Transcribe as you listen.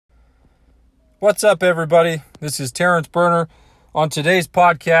What's up, everybody? This is Terrence Berner. On today's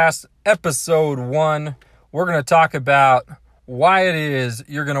podcast, episode 1, we're going to talk about why it is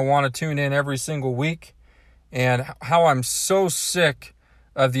you're going to want to tune in every single week and how I'm so sick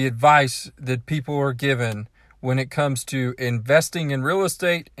of the advice that people are given when it comes to investing in real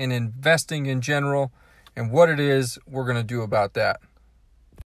estate and investing in general, and what it is we're going to do about that.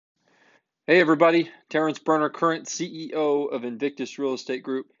 Hey, everybody. Terrence Berner, current CEO of Invictus Real Estate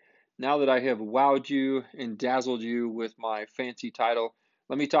Group. Now that I have wowed you and dazzled you with my fancy title,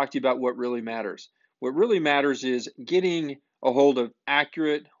 let me talk to you about what really matters. What really matters is getting a hold of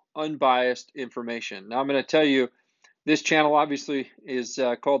accurate, unbiased information. Now, I'm going to tell you, this channel obviously is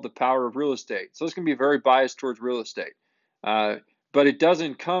called The Power of Real Estate. So it's going to be very biased towards real estate. But it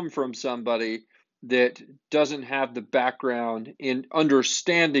doesn't come from somebody that doesn't have the background in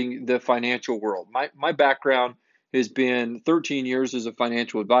understanding the financial world. My background has been 13 years as a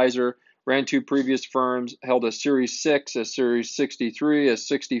financial advisor, ran 2 previous firms, held a Series 6, a Series 63, a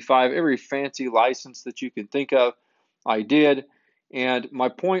 65, every fancy license that you can think of, I did. And my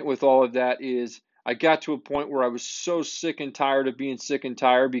point with all of that is I got to a point where I was so sick and tired of being sick and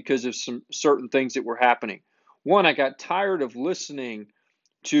tired because of some certain things that were happening. One, I got tired of listening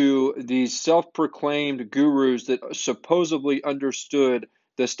to these self-proclaimed gurus that supposedly understood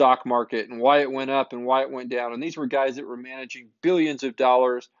the stock market and why it went up and why it went down. And these were guys that were managing billions of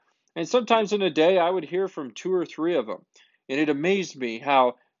dollars. And sometimes in a day, I would hear from 2 or 3 of them. And it amazed me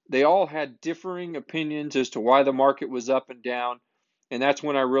how they all had differing opinions as to why the market was up and down. And that's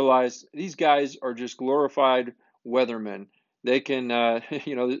when I realized these guys are just glorified weathermen. They can,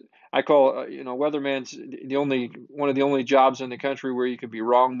 I call, weatherman's one of the only jobs in the country where you can be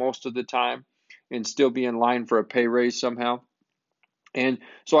wrong most of the time and still be in line for a pay raise somehow. And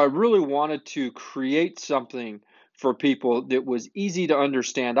so I really wanted to create something for people that was easy to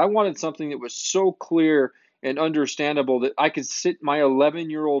understand. I wanted something that was so clear and understandable that I could sit my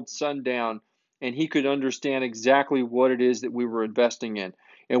 11-year-old son down and he could understand exactly what it is that we were investing in.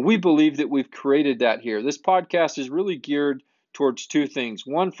 And we believe that we've created that here. This podcast is really geared towards 2 things.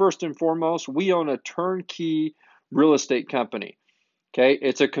 One, first and foremost, we own a turnkey real estate company. Okay,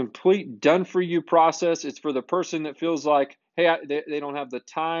 it's a complete done-for-you process. It's for the person that feels like, hey, they don't have the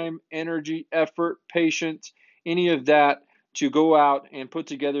time, energy, effort, patience, any of that to go out and put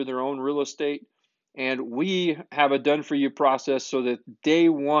together their own real estate. And we have a done-for-you process so that day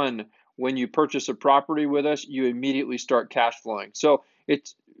one, when you purchase a property with us, you immediately start cash flowing. So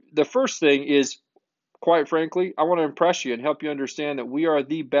it's the first thing is, quite frankly, I want to impress you and help you understand that we are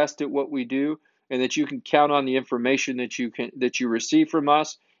the best at what we do and that you can count on the information that you receive from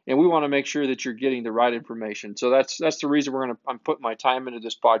us. And we want to make sure that you're getting the right information. So that's the reason I'm putting my time into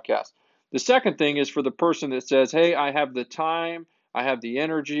this podcast. The second thing is for the person that says, hey, I have the time, I have the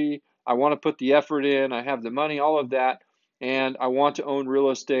energy, I want to put the effort in, I have the money, all of that, and I want to own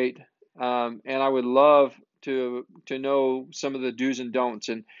real estate, and I would love to know some of the do's and don'ts.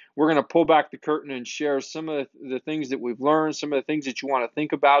 And we're going to pull back the curtain and share some of the things that we've learned, some of the things that you want to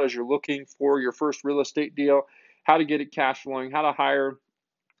think about as you're looking for your first real estate deal, how to get it cash flowing, how to hire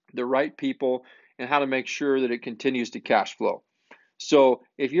the right people, and how to make sure that it continues to cash flow. So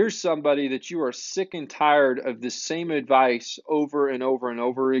if you're somebody that you are sick and tired of the same advice over and over and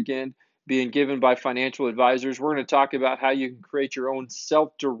over again being given by financial advisors, we're going to talk about how you can create your own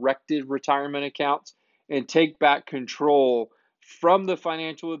self-directed retirement accounts and take back control from the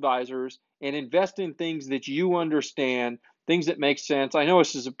financial advisors and invest in things that you understand, things that make sense. I know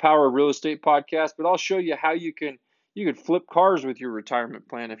this is a Power of Real Estate podcast, but I'll show you how you can flip cars with your retirement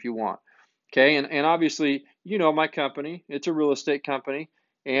plan if you want. Okay, and obviously, my company, it's a real estate company,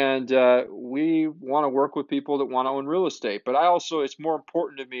 and we want to work with people that want to own real estate. But it's more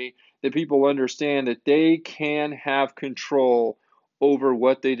important to me that people understand that they can have control over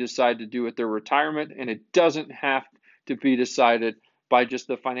what they decide to do with their retirement, and it doesn't have to be decided by just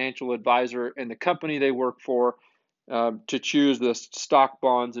the financial advisor and the company they work for to choose the stock,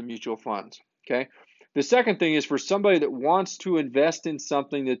 bonds, and mutual funds. Okay. The second thing is for somebody that wants to invest in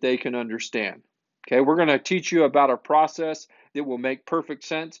something that they can understand. Okay, we're going to teach you about a process that will make perfect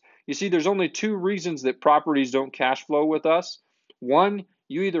sense. You see, there's only 2 reasons that properties don't cash flow with us. One,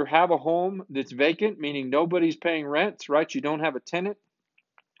 you either have a home that's vacant, meaning nobody's paying rents, right? You don't have a tenant.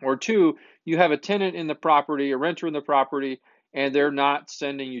 Or 2, you have a tenant in the property, a renter in the property, and they're not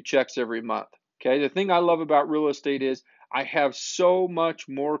sending you checks every month. Okay, the thing I love about real estate is I have so much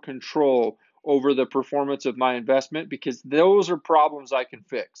more control over the performance of my investment because those are problems I can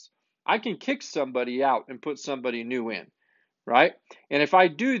fix. I can kick somebody out and put somebody new in, right? And if I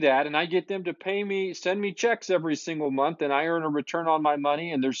do that and I get them to pay me, send me checks every single month, and I earn a return on my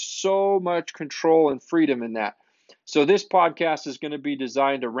money, and there's so much control and freedom in that. So this podcast is going to be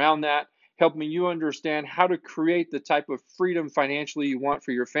designed around that, helping you understand how to create the type of freedom financially you want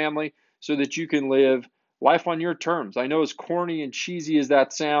for your family so that you can live life on your terms. I know as corny and cheesy as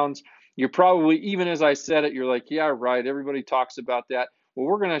that sounds, you're probably, even as I said it, you're like, yeah, right, everybody talks about that. Well,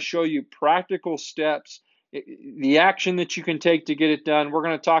 we're going to show you practical steps, the action that you can take to get it done. We're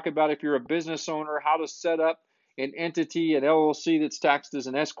going to talk about, if you're a business owner, how to set up an entity, an LLC that's taxed as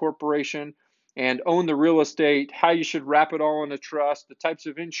an S corporation, and own the real estate, how you should wrap it all in a trust, the types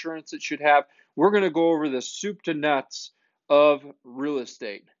of insurance it should have. We're going to go over the soup to nuts of real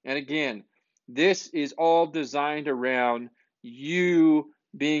estate. And again, this is all designed around you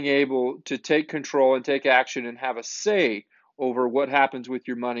being able to take control and take action and have a say over what happens with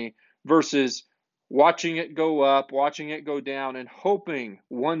your money versus watching it go up, watching it go down, and hoping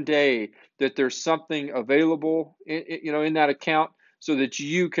one day that there's something available in that account so that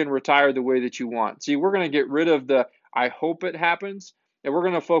you can retire the way that you want. See, we're going to get rid of the I hope it happens, and we're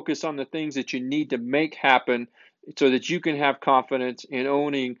going to focus on the things that you need to make happen so that you can have confidence in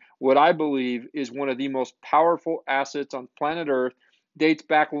owning what I believe is one of the most powerful assets on planet Earth, dates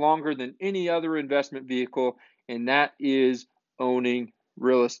back longer than any other investment vehicle, and that is owning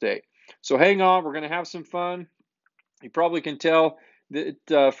real estate. So hang on, we're going to have some fun. You probably can tell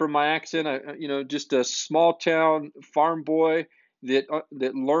that from my accent, just a small town farm boy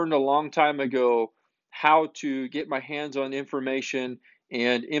that learned a long time ago how to get my hands on information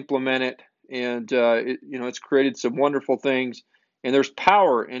and implement it. And it's created some wonderful things. And there's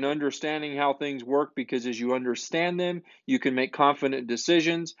power in understanding how things work, because as you understand them, you can make confident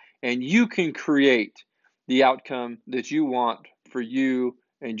decisions and you can create the outcome that you want for you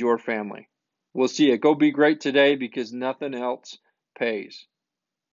and your family. We'll see you. Go be great today, because nothing else pays.